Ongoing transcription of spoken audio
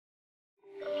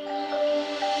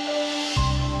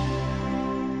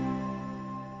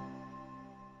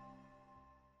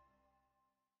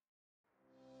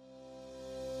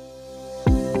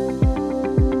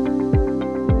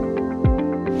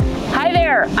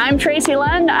I'm Tracy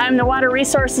Lund. I'm the Water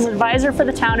Resources Advisor for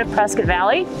the town of Prescott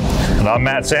Valley. And I'm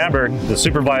Matt Sandberg, the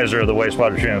Supervisor of the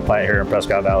Wastewater Treatment Plant here in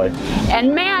Prescott Valley.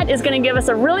 And Matt is going to give us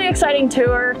a really exciting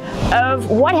tour of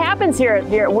what happens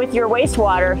here with your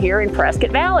wastewater here in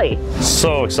Prescott Valley.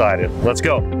 So excited. Let's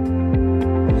go.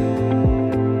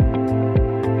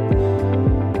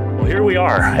 Well, here we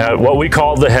are at what we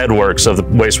call the headworks of the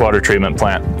wastewater treatment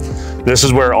plant. This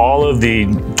is where all of the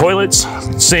toilets,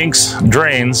 sinks,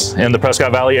 drains in the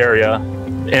Prescott Valley area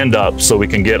end up, so we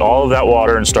can get all of that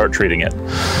water and start treating it.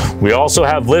 We also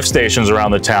have lift stations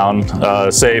around the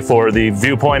town, say for the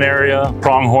Viewpoint area,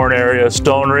 Pronghorn area,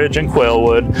 Stone Ridge and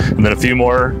Quailwood, and then a few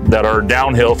more that are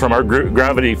downhill from our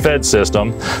gravity fed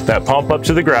system that pump up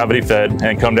to the gravity fed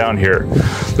and come down here.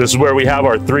 This is where we have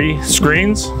our 3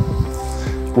 screens,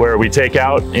 where we take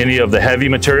out any of the heavy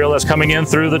material that's coming in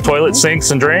through the toilet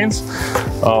sinks and drains.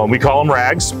 We call them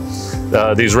rags.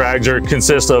 These rags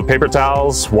consist of paper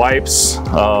towels, wipes,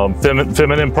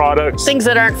 feminine products. Things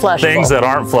that aren't flushable. Things that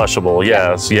aren't flushable,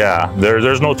 yes, yeah.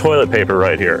 There's no toilet paper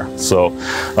right here. So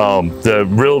the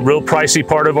real pricey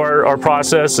part of our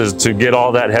process is to get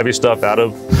all that heavy stuff out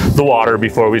of the water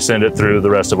before we send it through the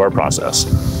rest of our process.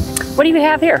 What do you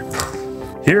have here?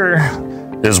 Here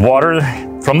is water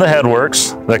from the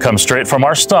headworks that comes straight from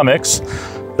our stomachs,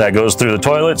 that goes through the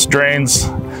toilets, drains,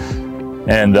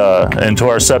 and into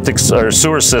our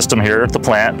sewer system here at the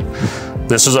plant.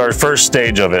 This is our first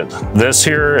stage of it. This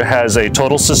here has a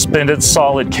total suspended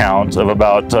solid count of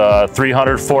about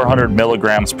 300, 400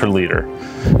 milligrams per liter.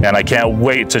 And I can't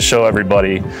wait to show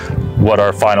everybody what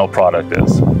our final product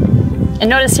is. And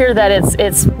notice here that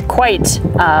it's quite,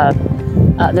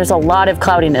 there's a lot of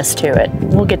cloudiness to it.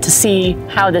 We'll get to see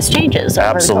how this changes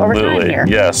over time here.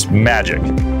 Yes, magic.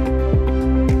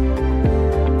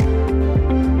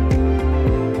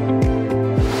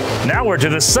 Now we're to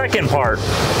the second part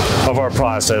of our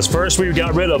process. First, we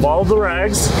got rid of all of the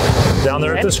rags down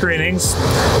there at the screenings.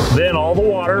 Then all the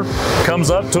water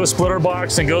comes up to a splitter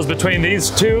box and goes between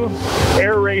these 2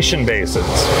 aeration basins.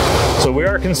 So we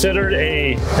are considered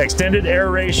a extended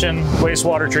aeration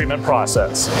wastewater treatment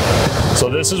process. So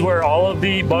this is where all of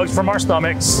the bugs from our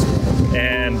stomachs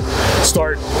and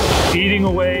start eating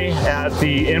away at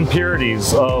the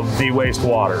impurities of the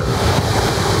wastewater.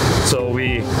 So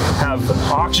we have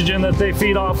oxygen that they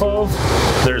feed off of.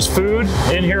 There's food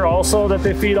in here also that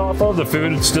they feed off of. The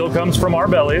food still comes from our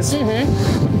bellies.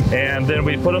 And then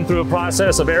we put them through a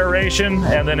process of aeration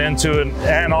and then into an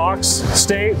anox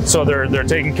state. So they're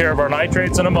taking care of our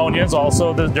nitrates and ammonias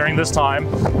also during this time.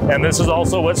 And this is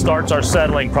also what starts our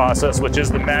settling process, which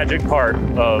is the magic part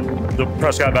of the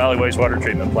Prescott Valley Wastewater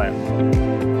Treatment Plant.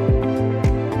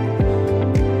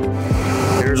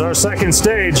 Here's our second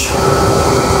stage.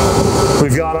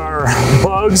 We've got our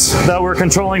bugs that we're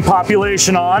controlling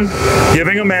population on,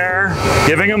 giving them air,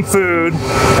 giving them food,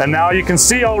 and now you can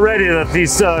see already that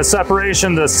these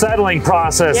separation, the settling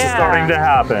process is starting to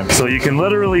happen. So you can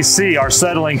literally see our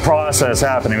settling process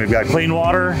happening. We've got clean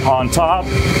water on top,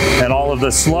 and all of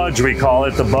the sludge, we call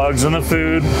it, the bugs and the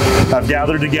food, have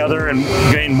gathered together and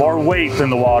gained more weight than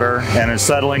the water and is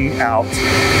settling out.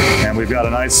 And we've got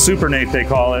a nice supernate, they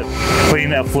call it,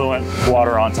 clean effluent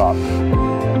water on top.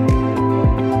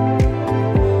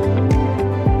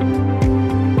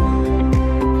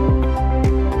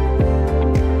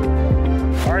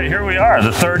 All right, here we are,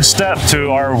 the third step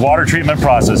to our water treatment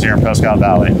process here in Prescott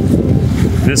Valley.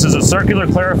 This is a circular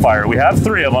clarifier. We have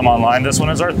 3 of them online. This one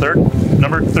is our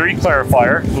number 3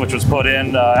 clarifier, which was put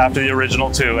in after the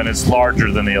original 2, and it's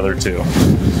larger than the other 2.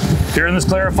 Here in this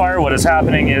clarifier, what is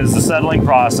happening is the settling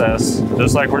process,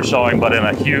 just like we're showing, but in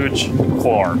a huge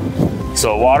form.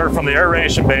 So water from the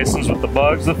aeration basins with the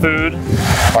bugs, the food,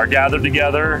 are gathered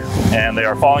together, and they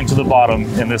are falling to the bottom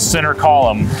in this center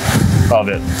column of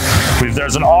it.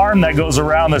 There's an arm that goes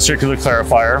around the circular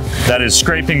clarifier that is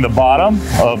scraping the bottom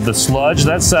of the sludge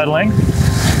that's settling,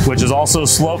 which is also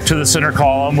sloped to the center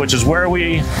column, which is where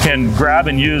we can grab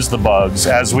and use the bugs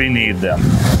as we need them.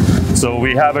 So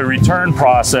we have a return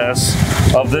process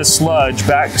of this sludge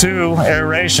back to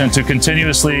aeration to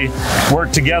continuously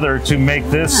work together to make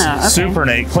this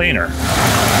supernate cleaner.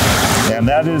 And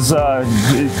that is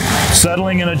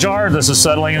settling in a jar. This is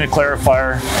settling in a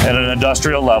clarifier at an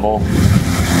industrial level,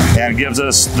 and gives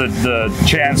us the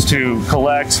chance to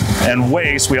collect and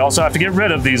waste. We also have to get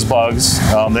rid of these bugs.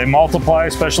 They multiply,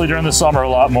 especially during the summer, a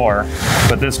lot more.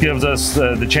 But this gives us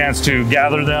the chance to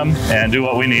gather them and do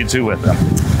what we need to with them.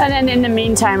 And then in the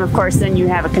meantime, of course, then you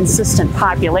have a consistent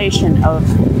population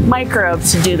of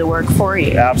microbes to do the work for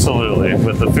you. Absolutely.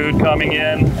 With the food coming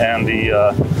in and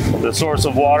the the source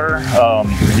of water,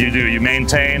 you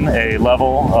maintain a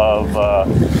level of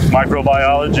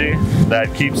microbiology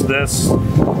that keeps this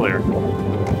clear.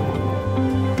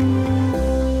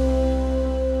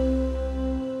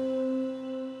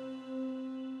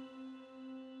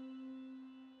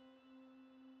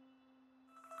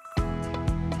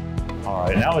 All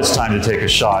right, now it's time to take a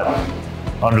shot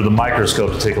under the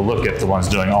microscope to take a look at the ones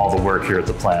doing all the work here at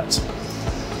the plant.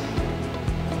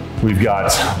 We've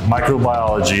got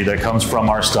microbiology that comes from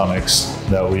our stomachs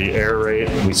that we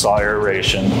aerate. We saw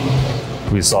aeration,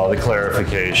 we saw the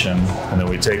clarification, and then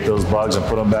we take those bugs and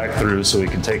put them back through so we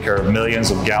can take care of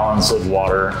millions of gallons of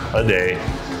water a day.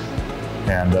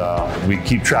 And we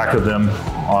keep track of them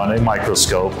on a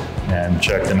microscope and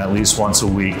check them at least once a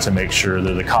week to make sure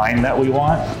they're the kind that we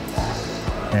want,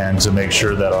 and to make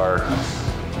sure that our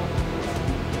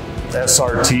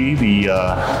SRT,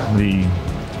 the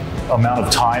amount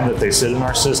of time that they sit in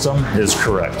our system, is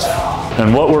correct.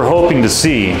 And what we're hoping to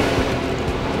see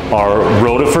are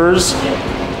rotifers,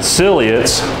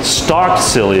 ciliates, stalked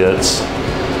ciliates.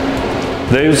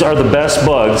 Those are the best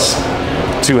bugs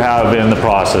to have in the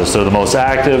process. They're the most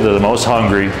active, they're the most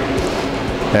hungry,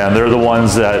 and they're the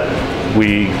ones that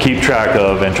we keep track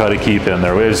of and try to keep in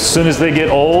there. As soon as they get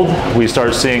old, we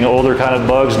start seeing older kind of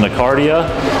bugs, Nocardia,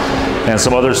 and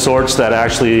some other sorts that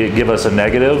actually give us a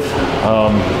negative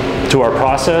to our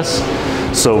process.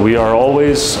 So we are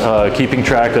always keeping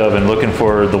track of and looking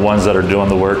for the ones that are doing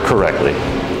the work correctly.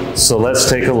 So let's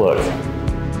take a look.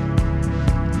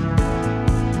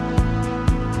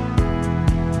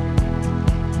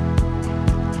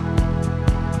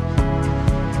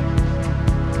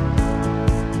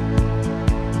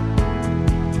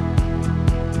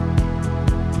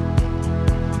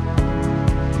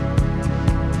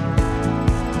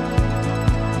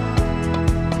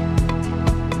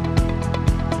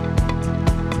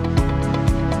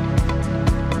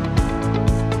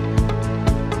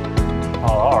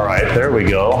 There we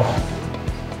go.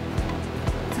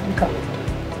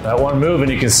 That one moving,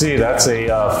 you can see that's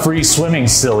a free swimming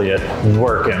ciliate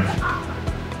working.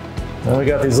 Then we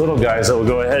got these little guys that we'll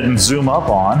go ahead and zoom up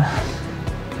on.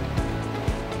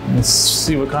 Let's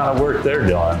see what kind of work they're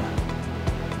doing.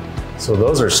 So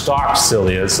those are stalked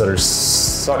ciliates that are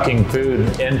sucking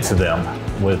food into them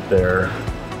with their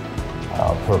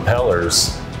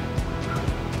propellers.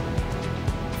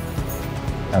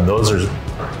 And those are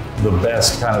the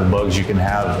best kind of bugs you can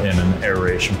have in an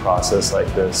aeration process like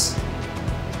this.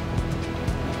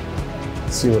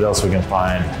 Let's see what else we can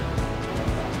find.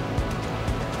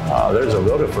 There's a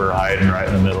rotifer hiding right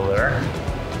in the middle there.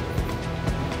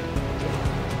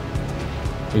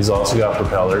 He's also got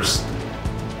propellers.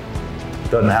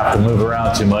 Doesn't have to move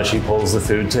around too much. He pulls the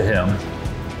food to him,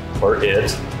 or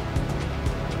it.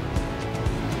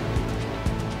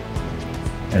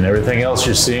 And everything else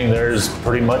you're seeing there is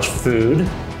pretty much food.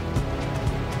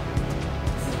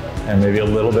 And maybe a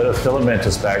little bit of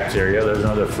filamentous bacteria. There's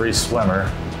another free swimmer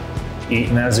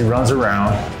eating as he runs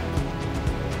around.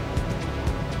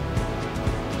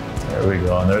 There we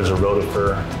go, and there's a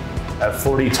rotifer at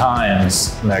 40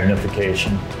 times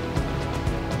magnification.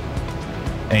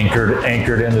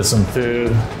 Anchored into some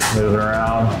food, moving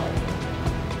around,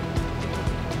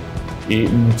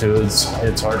 eating to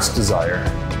its heart's desire.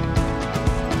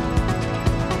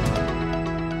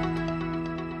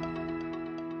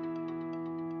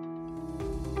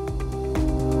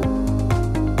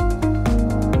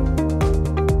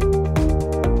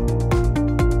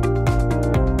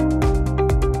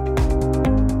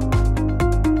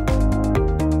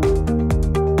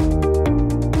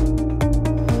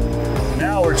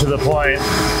 To the point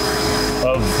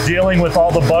of dealing with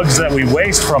all the bugs that we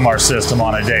waste from our system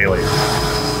on a daily.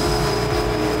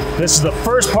 This is the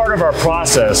first part of our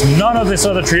process. None of this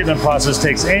other treatment process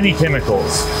takes any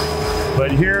chemicals.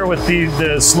 But here with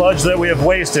the sludge that we have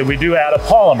wasted, we do add a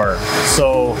polymer.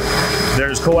 So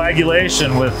there's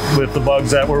coagulation with the bugs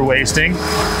that we're wasting,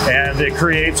 and it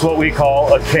creates what we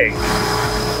call a cake.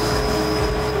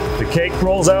 The cake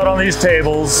rolls out on these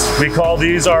tables. We call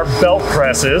these our belt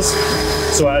presses.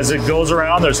 So as it goes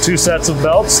around, there's two sets of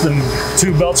belts, then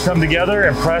two belts come together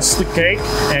and press the cake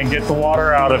and get the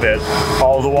water out of it.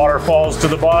 All of the water falls to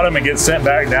the bottom and gets sent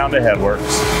back down to headworks.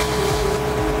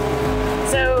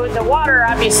 So the water,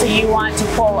 obviously, you want to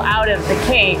pull out of the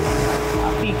cake,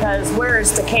 because where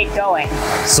is the cake going?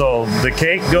 So the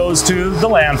cake goes to the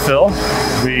landfill.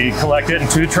 We collect it in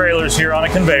two trailers here on a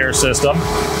conveyor system.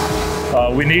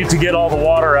 We need to get all the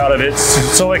water out of it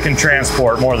so it can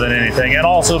transport more than anything, and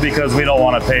also because we don't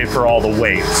want to pay for all the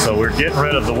weight. So we're getting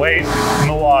rid of the weight in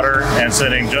the water and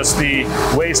sending just the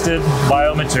wasted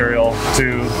biomaterial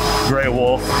to Gray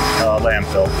Wolf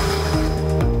landfill.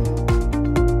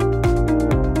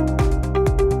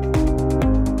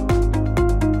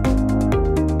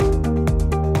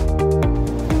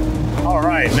 All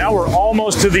right, now we're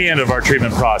almost to the end of our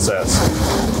treatment process.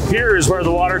 Here is where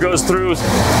the water goes through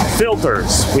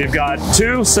filters. We've got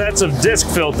 2 sets of disc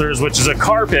filters, which is a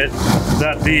carpet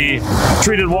that the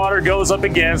treated water goes up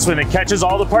against when it catches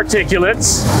all the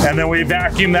particulates, and then we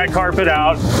vacuum that carpet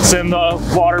out, send the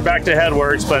water back to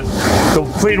headworks, but the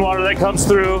clean water that comes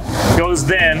through goes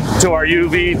then to our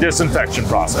UV disinfection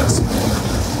process.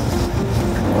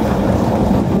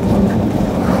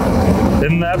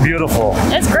 Isn't that beautiful?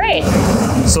 It's great.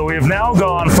 So we've now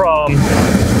gone from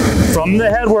the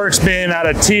headworks being at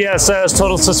a TSS,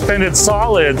 total suspended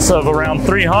solids, of around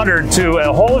 300 to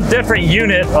a whole different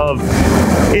unit of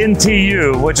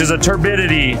NTU, which is a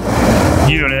turbidity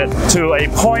unit, to a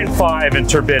 0.5 in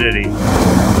turbidity.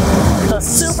 So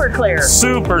super clear.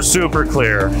 Super, super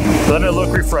clear. Doesn't it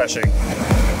look refreshing?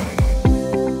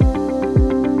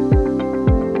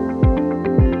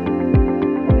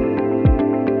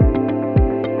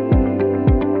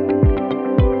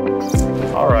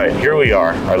 All right, here we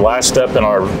are, our last step in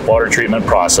our water treatment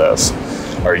process,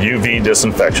 our UV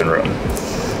disinfection room.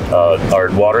 Our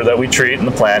water that we treat in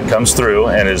the plant comes through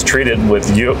and is treated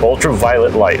with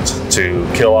ultraviolet light to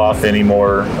kill off any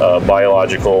more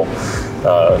biological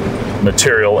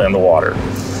material in the water.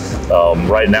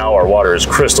 Right now our water is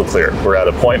crystal clear. We're at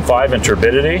a 0.5 in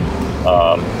turbidity.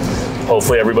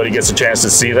 Hopefully everybody gets a chance to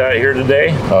see that here today,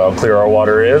 how clear our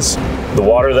water is. The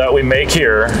water that we make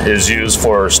here is used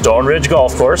for Stone Ridge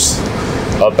Golf Course,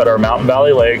 up at our Mountain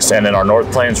Valley Lakes, and in our North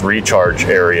Plains recharge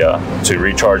area to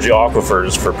recharge the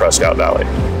aquifers for Prescott Valley.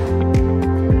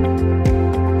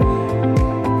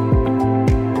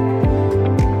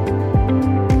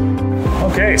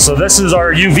 Okay, so this is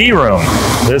our UV room.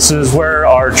 This is where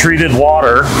our treated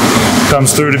water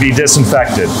comes through to be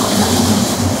disinfected.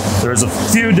 There's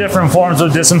a few different forms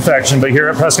of disinfection, but here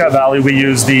at Prescott Valley we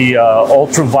use the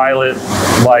ultraviolet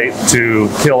light to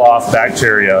kill off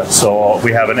bacteria. So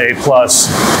we have an A+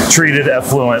 treated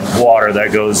effluent water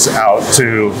that goes out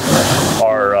to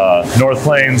our North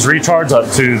Plains recharge,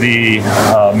 up to the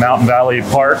Mountain Valley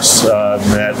parks,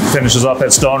 that finishes up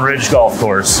at Stone Ridge Golf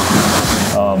Course.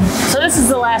 So this is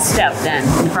the last step then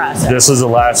in the process? This is the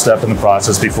last step in the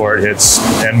process before it hits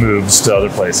and moves to other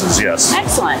places, yes.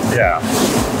 Excellent. Yeah.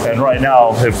 And right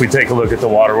now, if we take a look at the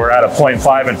water, we're at a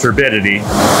 0.5 in turbidity.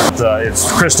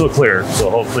 It's crystal clear, so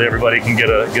hopefully everybody can get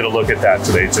a look at that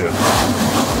today too.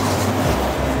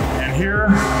 And here,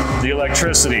 the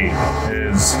electricity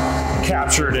is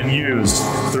captured and used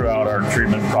throughout our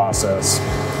treatment process.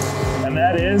 And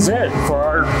that is it for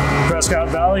our Prescott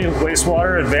Valley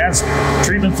Wastewater Advanced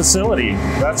Treatment Facility.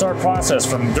 That's our process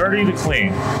from dirty to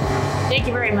clean. Thank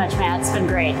you very much, Matt. It's been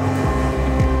great.